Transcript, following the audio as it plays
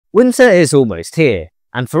Winter is almost here,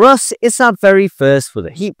 and for us, it's our very first for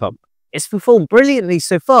the heat pump. It's performed brilliantly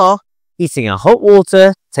so far, heating our hot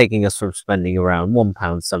water, taking us from spending around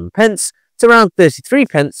 £1.07 to around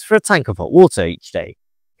 33p for a tank of hot water each day,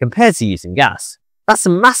 compared to using gas. That's a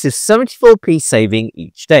massive 74p saving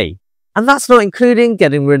each day. And that's not including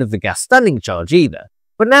getting rid of the gas standing charge either.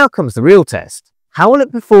 But now comes the real test. How will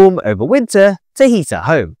it perform over winter to heat at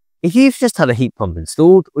home? If you've just had a heat pump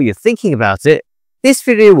installed or you're thinking about it, this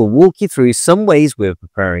video will walk you through some ways we're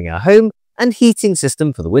preparing our home and heating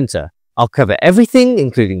system for the winter. I'll cover everything,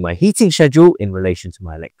 including my heating schedule in relation to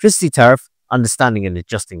my electricity tariff, understanding and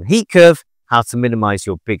adjusting the heat curve, how to minimize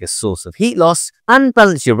your biggest source of heat loss, and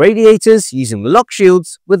balance your radiators using the lock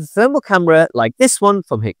shields with a thermal camera like this one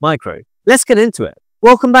from HIKMICRO. Let's get into it.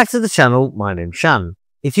 Welcome back to the channel, my name's Shan.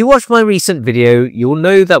 If you watched my recent video, you'll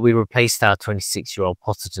know that we replaced our 26-year-old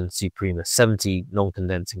Potterton Suprema 70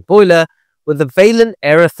 non-condensing boiler with a Valent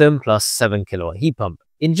Aerotherm Plus 7kW heat pump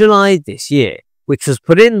in July this year, which was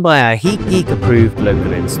put in by our Geek approved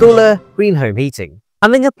local installer, Green Home Heating.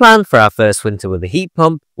 Having a plan for our first winter with a heat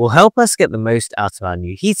pump will help us get the most out of our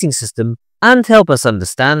new heating system and help us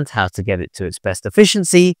understand how to get it to its best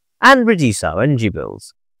efficiency and reduce our energy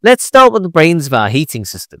bills. Let's start with the brains of our heating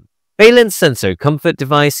system. Valent's Senso Comfort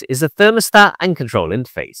device is a thermostat and control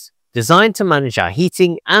interface designed to manage our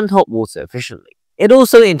heating and hot water efficiently. It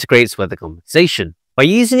also integrates weather compensation by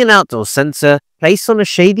using an outdoor sensor placed on a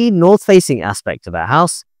shady north-facing aspect of our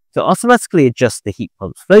house to automatically adjust the heat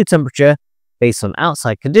pump's flow temperature based on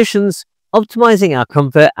outside conditions, optimizing our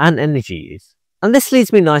comfort and energy use. And this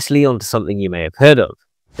leads me nicely onto something you may have heard of,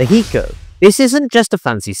 the heat curve. This isn't just a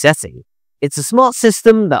fancy setting. It's a smart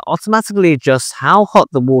system that automatically adjusts how hot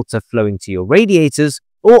the water flowing to your radiators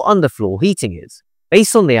or underfloor heating is,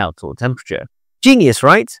 based on the outdoor temperature. Genius,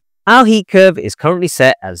 right? Our heat curve is currently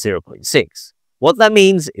set at 0.6. What that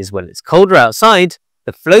means is when it's colder outside,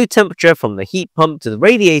 the flow temperature from the heat pump to the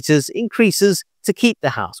radiators increases to keep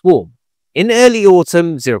the house warm. In early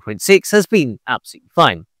autumn, 0.6 has been absolutely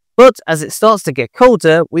fine. But as it starts to get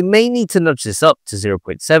colder, we may need to nudge this up to 0.7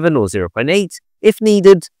 or 0.8 if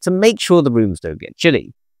needed to make sure the rooms don't get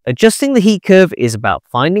chilly. Adjusting the heat curve is about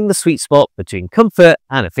finding the sweet spot between comfort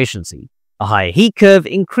and efficiency. A higher heat curve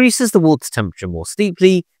increases the water temperature more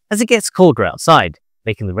steeply as it gets colder outside,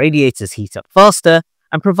 making the radiators heat up faster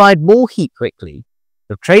and provide more heat quickly.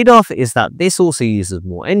 The trade-off is that this also uses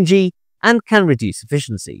more energy and can reduce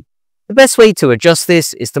efficiency. The best way to adjust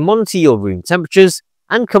this is to monitor your room temperatures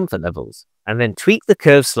and comfort levels, and then tweak the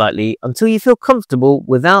curve slightly until you feel comfortable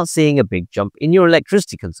without seeing a big jump in your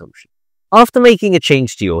electricity consumption. After making a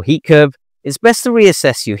change to your heat curve, it's best to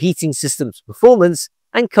reassess your heating system's performance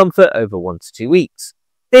and comfort over 1 to 2 weeks.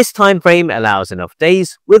 This time frame allows enough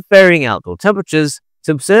days with varying outdoor temperatures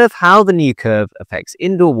to observe how the new curve affects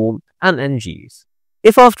indoor warmth and energy use.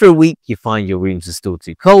 If after a week you find your rooms are still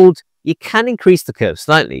too cold, you can increase the curve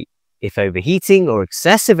slightly. If overheating or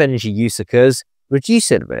excessive energy use occurs,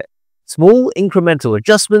 reduce it a bit. Small incremental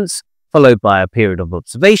adjustments, followed by a period of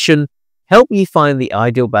observation, help you find the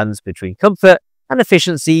ideal balance between comfort and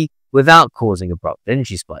efficiency without causing abrupt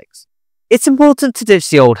energy spikes. It's important to ditch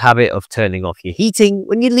the old habit of turning off your heating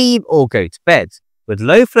when you leave or go to bed. With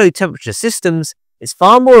low flow temperature systems, it's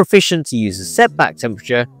far more efficient to use a setback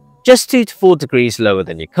temperature just 2 to 4 degrees lower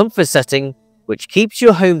than your comfort setting, which keeps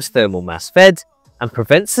your home's thermal mass fed and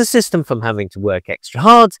prevents the system from having to work extra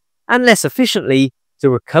hard and less efficiently to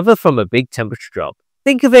recover from a big temperature drop.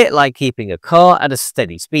 Think of it like keeping a car at a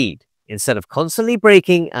steady speed, instead of constantly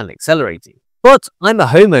braking and accelerating. But I'm a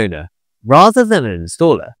homeowner rather than an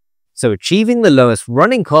installer, so achieving the lowest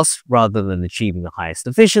running costs rather than achieving the highest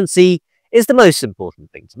efficiency is the most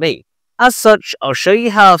important thing to me. As such, I'll show you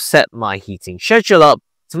how I've set my heating schedule up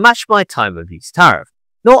to match my time of use tariff.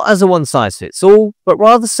 Not as a one-size-fits-all, but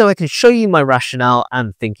rather so I can show you my rationale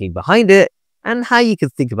and thinking behind it, and how you can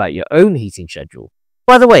think about your own heating schedule.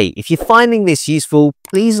 By the way, if you're finding this useful,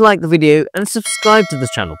 please like the video and subscribe to the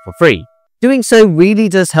channel for free. Doing so really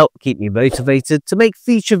does help keep me motivated to make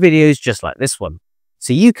future videos just like this one,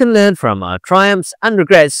 so you can learn from our triumphs and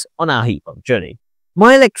regrets on our heat pump journey.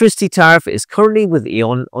 My electricity tariff is currently with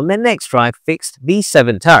E.On on their NextDrive fixed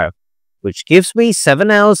V7 tariff, which gives me 7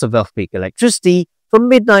 hours of off-peak electricity from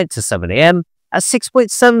midnight to 7 AM at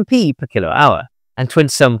 6.7p per kWh and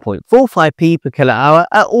 27.45p per kWh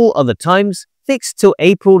at all other times, fixed till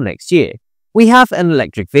April next year. We have an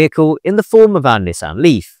electric vehicle in the form of our Nissan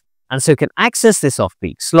Leaf, and so can access this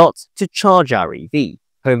off-peak slot to charge our EV,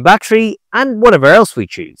 home battery, and whatever else we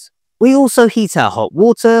choose. We also heat our hot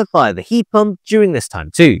water via the heat pump during this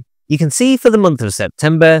time too. You can see for the month of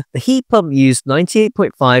September, the heat pump used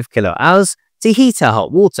 98.5 kWh to heat our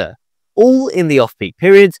hot water, all in the off-peak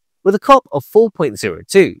period with a COP of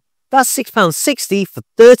 4.02. That's £6.60 for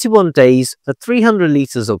 31 days for 300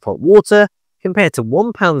 litres of hot water, compared to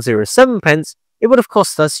 £1.07 it would have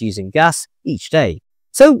cost us using gas each day.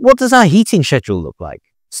 So what does our heating schedule look like?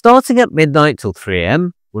 Starting at midnight till 3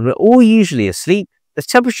 AM, when we're all usually asleep, the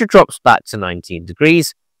temperature drops back to 19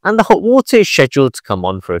 degrees and the hot water is scheduled to come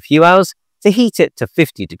on for a few hours to heat it to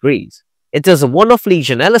 50 degrees. It does a one-off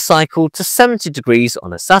Legionella cycle to 70 degrees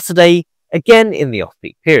on a Saturday, again in the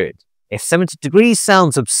off-peak period. If 70 degrees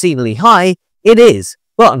sounds obscenely high, it is,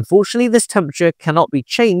 but unfortunately this temperature cannot be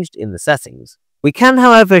changed in the settings. We can,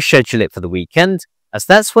 however, schedule it for the weekend, as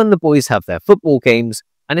that's when the boys have their football games,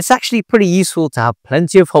 and it's actually pretty useful to have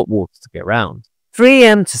plenty of hot water to get around. 3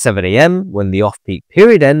 AM to 7 AM, when the off-peak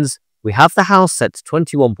period ends, we have the house set to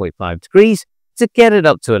 21.5 degrees to get it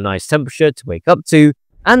up to a nice temperature to wake up to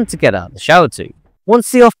and to get out of the shower to.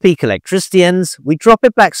 Once the off-peak electricity ends, we drop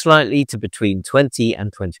it back slightly to between 20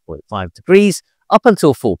 and 20.5 degrees up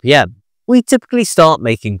until 4 PM. We typically start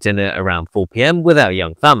making dinner around 4 PM with our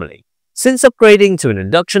young family. Since upgrading to an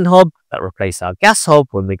induction hob that replaced our gas hob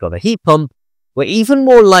when we got a heat pump, we're even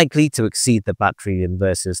more likely to exceed the battery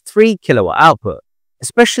inverter's 3 kilowatt output,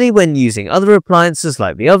 especially when using other appliances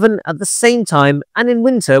like the oven at the same time and in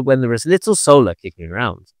winter when there is little solar kicking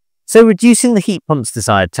around. So reducing the heat pump's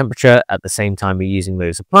desired temperature at the same time we're using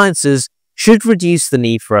those appliances should reduce the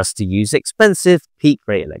need for us to use expensive peak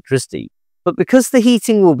rate electricity. But because the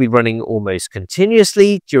heating will be running almost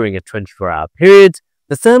continuously during a 24-hour period,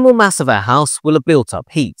 the thermal mass of our house will have built up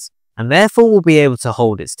heat, and therefore will be able to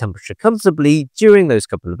hold its temperature comfortably during those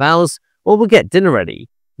couple of hours while we get dinner ready,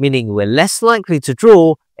 meaning we're less likely to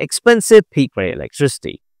draw expensive peak rate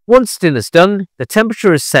electricity. Once dinner's done, the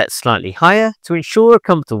temperature is set slightly higher to ensure a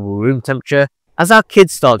comfortable room temperature as our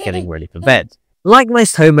kids start getting ready for bed. Like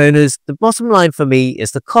most homeowners, the bottom line for me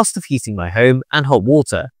is the cost of heating my home and hot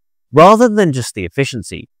water, rather than just the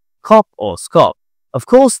efficiency, COP or SCOP. Of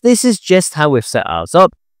course, this is just how we've set ours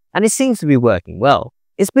up, and it seems to be working well.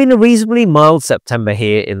 It's been a reasonably mild September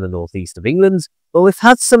here in the northeast of England, but we've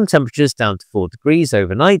had some temperatures down to 4 degrees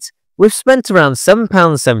overnight. We've spent around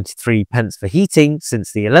 £7.73 for heating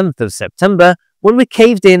since the 11th of September when we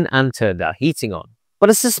caved in and turned our heating on. But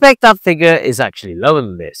I suspect that figure is actually lower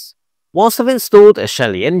than this. Whilst I've installed a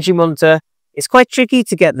Shelly energy monitor, it's quite tricky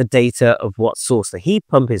to get the data of what source the heat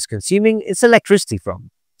pump is consuming its electricity from.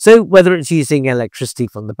 So whether it's using electricity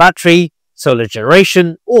from the battery, solar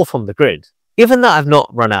generation, or from the grid. Given that I've not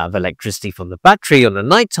run out of electricity from the battery on the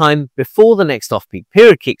night time before the next off-peak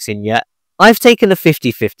period kicks in yet, I've taken a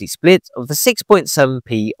 50-50 split of the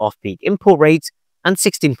 6.7p off-peak import rate and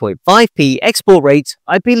 16.5p export rate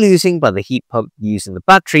I'd be losing by the heat pump using the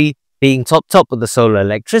battery being topped up with the solar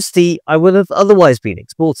electricity I would have otherwise been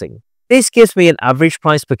exporting. This gives me an average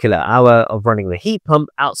price per kilowatt hour of running the heat pump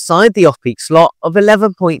outside the off-peak slot of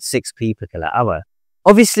 11.6p per kilowatt hour.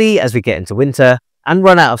 Obviously, as we get into winter and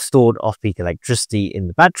run out of stored off-peak electricity in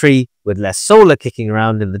the battery with less solar kicking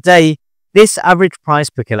around in the day, this average price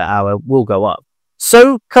per kilowatt hour will go up.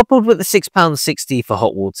 So, coupled with the £6.60 for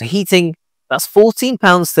hot water heating, that's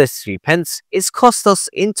 £14.33 it's cost us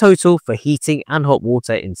in total for heating and hot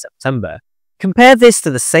water in September. Compare this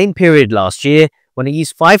to the same period last year when I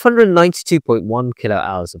used 592.1 kilowatt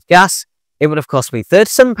hours of gas. It would have cost me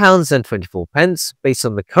 £37.24 based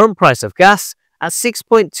on the current price of gas at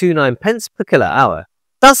 6.29 per kilowatt hour.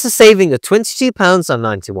 That's a saving of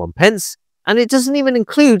 £22.91, and it doesn't even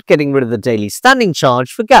include getting rid of the daily standing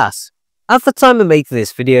charge for gas. At the time of making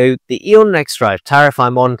this video, the E.On NextDrive tariff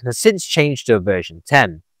I'm on has since changed to a version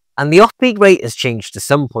 10, and the off-peak rate has changed to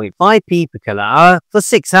 7.5p per kilowatt hour for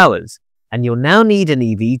 6 hours, and you'll now need an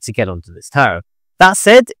EV to get onto this tariff. That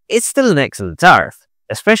said, it's still an excellent tariff,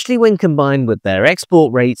 especially when combined with their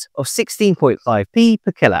export rate of 16.5p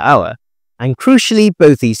per kilowatt hour. And crucially,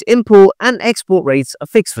 both these import and export rates are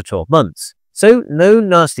fixed for 12 months, so no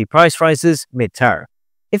nasty price rises mid-tariff.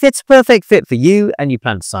 If it's a perfect fit for you and you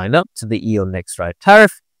plan to sign up to the E.On NextDrive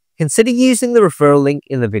tariff, consider using the referral link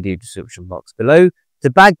in the video description box below to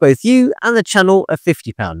bag both you and the channel a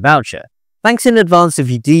 £50 voucher. Thanks in advance if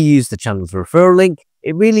you do use the channel's referral link,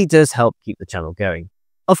 it really does help keep the channel going.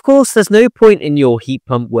 Of course, there's no point in your heat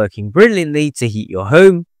pump working brilliantly to heat your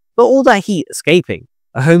home, but all that heat escaping.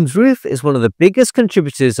 A home's roof is one of the biggest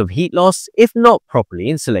contributors of heat loss if not properly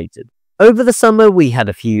insulated. Over the summer, we had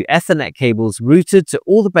a few Ethernet cables routed to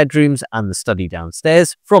all the bedrooms and the study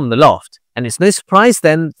downstairs from the loft, and it's no surprise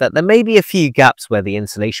then that there may be a few gaps where the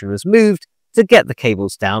insulation was moved to get the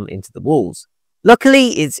cables down into the walls.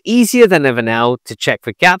 Luckily, it's easier than ever now to check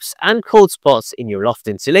for gaps and cold spots in your loft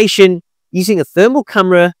insulation using a thermal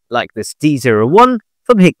camera like this D01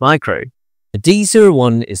 from HIKMICRO. The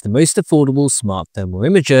D01 is the most affordable smart thermal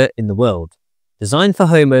imager in the world. Designed for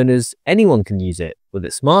homeowners, anyone can use it with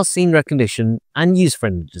its smart scene recognition and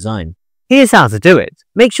user-friendly design. Here's how to do it.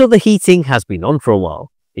 Make sure the heating has been on for a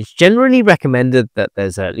while. It's generally recommended that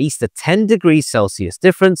there's at least a 10 degrees Celsius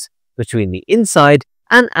difference between the inside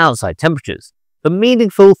and outside temperatures for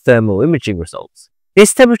meaningful thermal imaging results.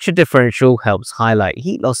 This temperature differential helps highlight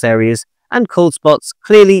heat loss areas and cold spots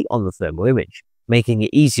clearly on the thermal image, making it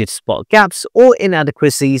easier to spot gaps or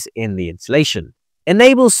inadequacies in the insulation.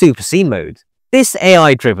 Enable Super Scene Mode. This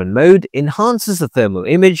AI-driven mode enhances the thermal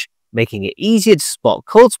image, making it easier to spot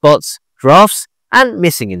cold spots, drafts, and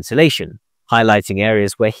missing insulation, highlighting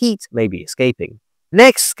areas where heat may be escaping.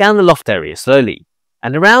 Next, scan the loft area slowly,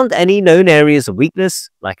 and around any known areas of weakness,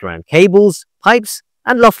 like around cables, pipes,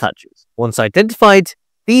 and loft hatches. Once identified,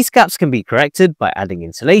 these gaps can be corrected by adding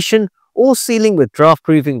insulation or sealing with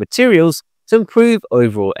draft-proofing materials to improve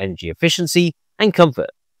overall energy efficiency and comfort.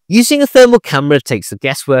 Using a thermal camera takes the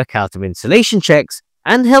guesswork out of insulation checks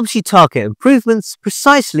and helps you target improvements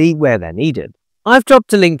precisely where they're needed. I've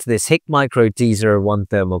dropped a link to this HIKMICRO D01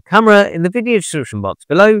 thermal camera in the video description box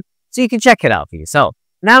below, so you can check it out for yourself.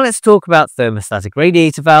 Now let's talk about thermostatic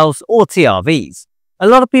radiator valves, or TRVs. A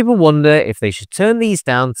lot of people wonder if they should turn these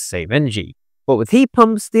down to save energy, but with heat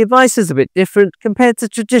pumps, the advice is a bit different compared to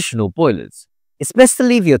traditional boilers. It's best to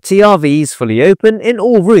leave your TRVs fully open in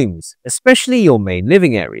all rooms, especially your main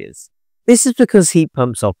living areas. This is because heat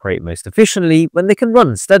pumps operate most efficiently when they can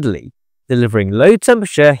run steadily, delivering low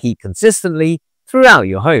temperature heat consistently throughout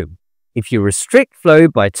your home. If you restrict flow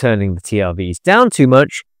by turning the TRVs down too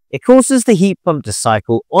much, it causes the heat pump to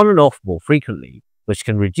cycle on and off more frequently, which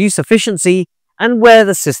can reduce efficiency and wear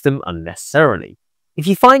the system unnecessarily. If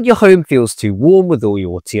you find your home feels too warm with all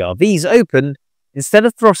your TRVs open, instead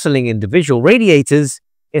of throttling individual radiators,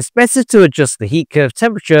 it's better to adjust the heat curve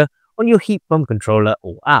temperature on your heat pump controller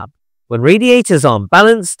or app. When radiators aren't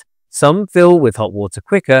balanced, some fill with hot water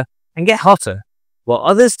quicker and get hotter, while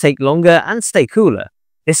others take longer and stay cooler.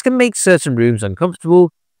 This can make certain rooms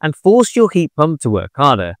uncomfortable and force your heat pump to work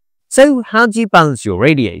harder. So how do you balance your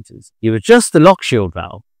radiators? You adjust the lock shield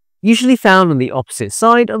valve, usually found on the opposite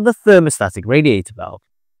side of the thermostatic radiator valve.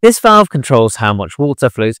 This valve controls how much water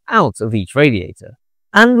flows out of each radiator.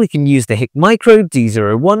 And we can use the HIKMICRO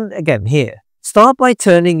D01 again here. Start by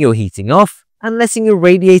turning your heating off and letting your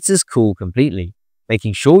radiators cool completely,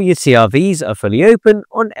 making sure your TRVs are fully open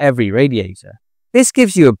on every radiator. This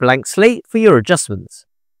gives you a blank slate for your adjustments.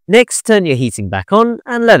 Next, turn your heating back on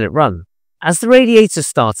and let it run. As the radiators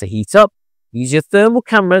start to heat up, use your thermal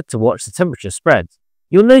camera to watch the temperature spread.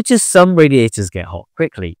 You'll notice some radiators get hot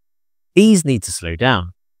quickly. These need to slow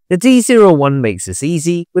down. The D01 makes this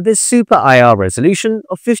easy with its super IR resolution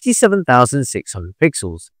of 57,600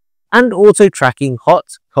 pixels and auto-tracking hot,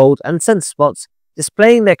 cold and sensor spots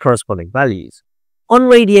displaying their corresponding values. On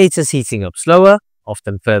radiators heating up slower,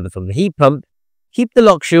 often further from the heat pump, keep the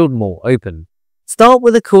lock shield more open. Start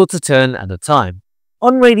with a quarter turn at a time.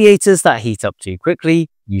 On radiators that heat up too quickly,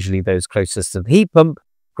 usually those closest to the heat pump,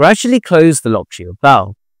 gradually close the lock shield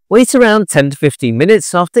valve. Wait around 10 to 15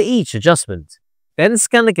 minutes after each adjustment. Then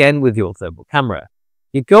scan again with your thermal camera.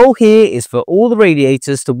 Your goal here is for all the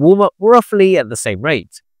radiators to warm up roughly at the same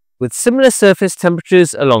rate, with similar surface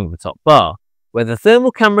temperatures along the top bar, where the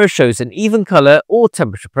thermal camera shows an even color or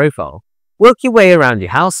temperature profile. Work your way around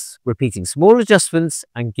your house, repeating small adjustments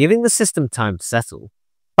and giving the system time to settle.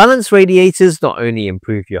 Balanced radiators not only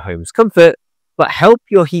improve your home's comfort, but help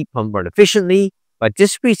your heat pump run efficiently by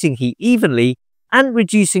distributing heat evenly and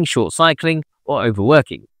reducing short cycling or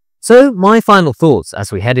overworking. So my final thoughts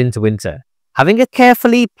as we head into winter. Having a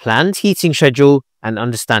carefully planned heating schedule and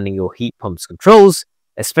understanding your heat pump's controls,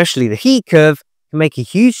 especially the heat curve, can make a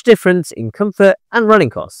huge difference in comfort and running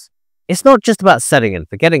costs. It's not just about setting and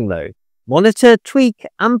forgetting though. Monitor, tweak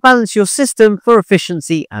and balance your system for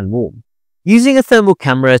efficiency and warmth. Using a thermal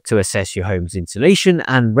camera to assess your home's insulation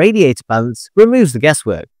and radiator balance removes the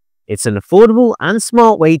guesswork. It's an affordable and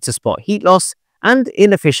smart way to spot heat loss and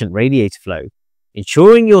inefficient radiator flow,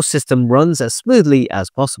 ensuring your system runs as smoothly as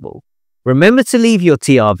possible. Remember to leave your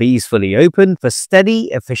TRVs fully open for steady,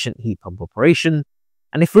 efficient heat pump operation,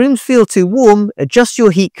 and if rooms feel too warm, adjust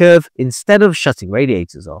your heat curve instead of shutting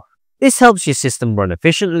radiators off. This helps your system run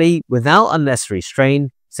efficiently without unnecessary strain,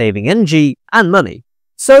 saving energy and money.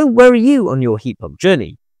 So where are you on your heat pump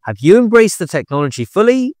journey? Have you embraced the technology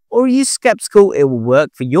fully, or are you skeptical it will work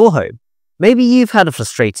for your home? Maybe you've had a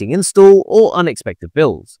frustrating install or unexpected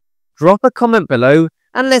bills. Drop a comment below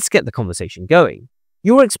and let's get the conversation going.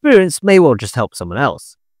 Your experience may well just help someone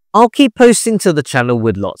else. I'll keep posting to the channel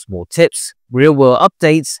with lots more tips, real-world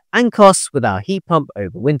updates, and costs with our heat pump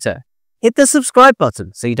over winter. Hit the subscribe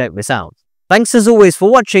button so you don't miss out. Thanks as always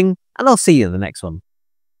for watching, and I'll see you in the next one.